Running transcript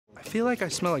feel like I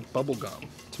smell like bubble gum.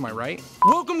 To my right?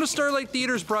 Welcome to Starlight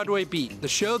Theater's Broadway Beat, the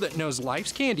show that knows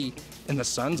life's candy and the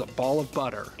sun's a ball of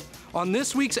butter. On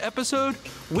this week's episode,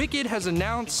 Wicked has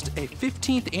announced a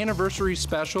 15th anniversary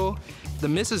special. The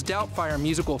Mrs. Doubtfire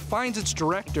Musical finds its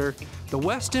director. The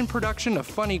West End production of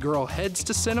Funny Girl heads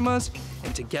to cinemas,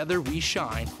 and together we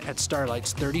shine at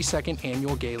Starlight's 32nd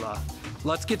Annual Gala.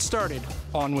 Let's get started.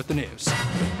 On with the news.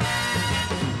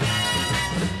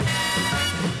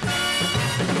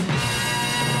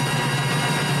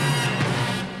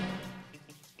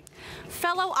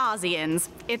 Fellow Aussians,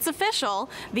 it's official.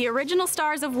 The original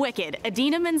stars of Wicked,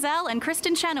 Idina Menzel and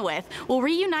Kristen Chenoweth, will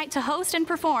reunite to host and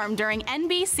perform during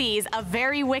NBC's A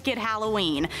Very Wicked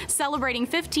Halloween, celebrating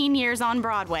 15 years on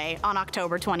Broadway on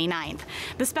October 29th.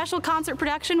 The special concert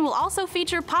production will also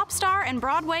feature pop star and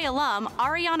Broadway alum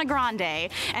Ariana Grande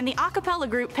and the a cappella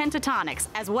group Pentatonics,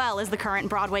 as well as the current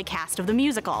Broadway cast of the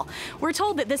musical. We're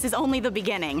told that this is only the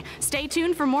beginning. Stay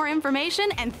tuned for more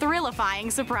information and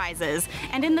thrillifying surprises.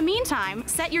 And in the meantime,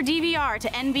 set your DVR to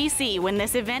NBC when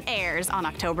this event airs on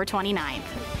October 29th.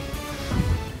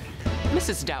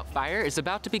 Mrs. Doubtfire is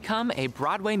about to become a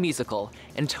Broadway musical,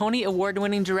 and Tony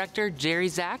Award-winning director Jerry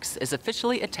Zaks is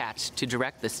officially attached to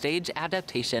direct the stage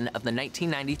adaptation of the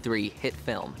 1993 hit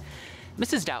film.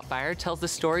 Mrs. Doubtfire tells the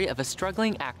story of a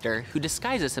struggling actor who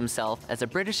disguises himself as a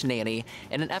British nanny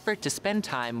in an effort to spend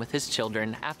time with his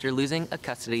children after losing a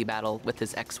custody battle with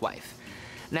his ex-wife.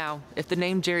 Now, if the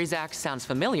name Jerry Zaks sounds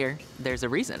familiar, there's a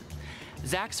reason.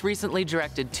 Zaks recently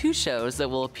directed 2 shows that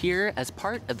will appear as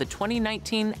part of the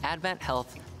 2019 Advent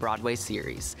Health Broadway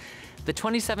series: the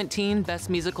 2017 Best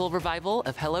Musical revival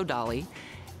of Hello, Dolly,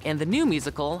 and the new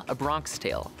musical, A Bronx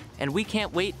Tale. And we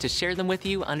can't wait to share them with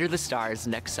you under the stars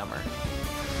next summer.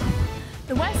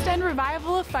 The West End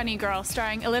revival of Funny Girl,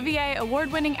 starring Olivier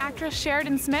award-winning actress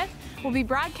Sheridan Smith, will be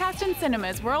broadcast in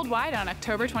cinemas worldwide on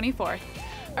October 24th.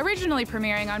 Originally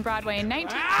premiering on Broadway in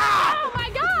Oh my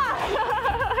God!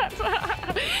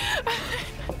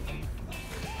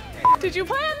 Did you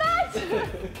plan that?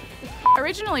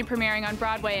 Originally premiering on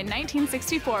Broadway in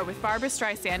 1964 with Barbra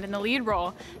Streisand in the lead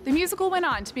role, the musical went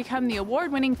on to become the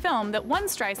award-winning film that won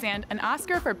Streisand an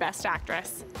Oscar for Best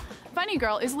Actress. Funny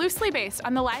Girl is loosely based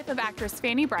on the life of actress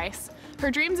Fanny Brice,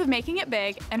 her dreams of making it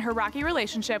big, and her rocky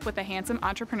relationship with a handsome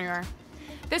entrepreneur.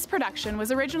 This production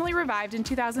was originally revived in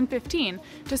 2015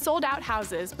 to sold-out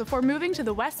houses before moving to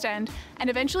the West End and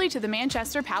eventually to the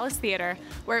Manchester Palace Theatre,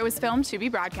 where it was filmed to be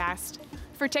broadcast.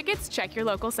 For tickets, check your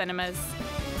local cinemas.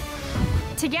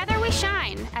 Together we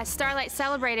shine, as Starlight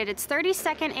celebrated its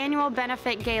 32nd annual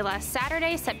benefit gala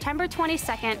Saturday, September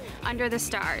 22nd, under the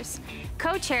stars.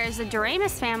 Co-chairs the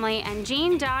Doremus family and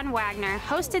Jean Don Wagner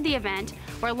hosted the event,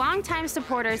 where longtime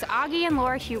supporters Augie and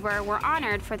Laura Huber were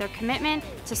honored for their commitment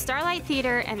to Starlight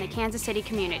Theater and the Kansas City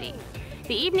community.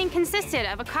 The evening consisted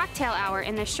of a cocktail hour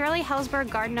in the Shirley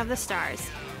Hellsberg Garden of the Stars,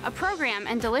 a program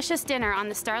and delicious dinner on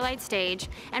the Starlight stage,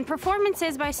 and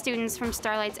performances by students from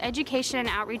Starlight's education and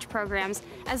outreach programs,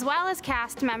 as well as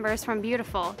cast members from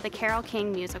Beautiful, the Carole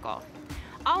King musical.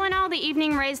 All in all, the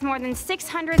evening raised more than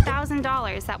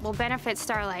 $600,000 that will benefit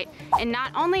Starlight in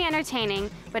not only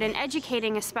entertaining, but in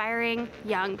educating aspiring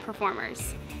young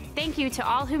performers. Thank you to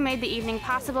all who made the evening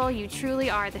possible. You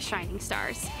truly are the shining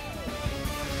stars.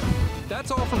 That's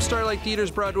all from Starlight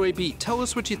Theater's Broadway Beat. Tell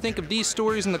us what you think of these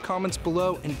stories in the comments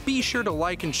below, and be sure to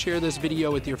like and share this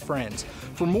video with your friends.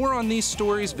 For more on these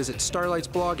stories, visit Starlight's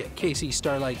blog at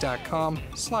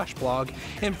kcstarlight.com/blog.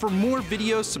 And for more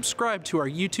videos, subscribe to our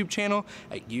YouTube channel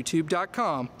at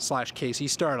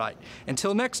youtube.com/kcstarlight.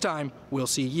 Until next time, we'll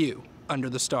see you under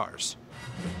the stars.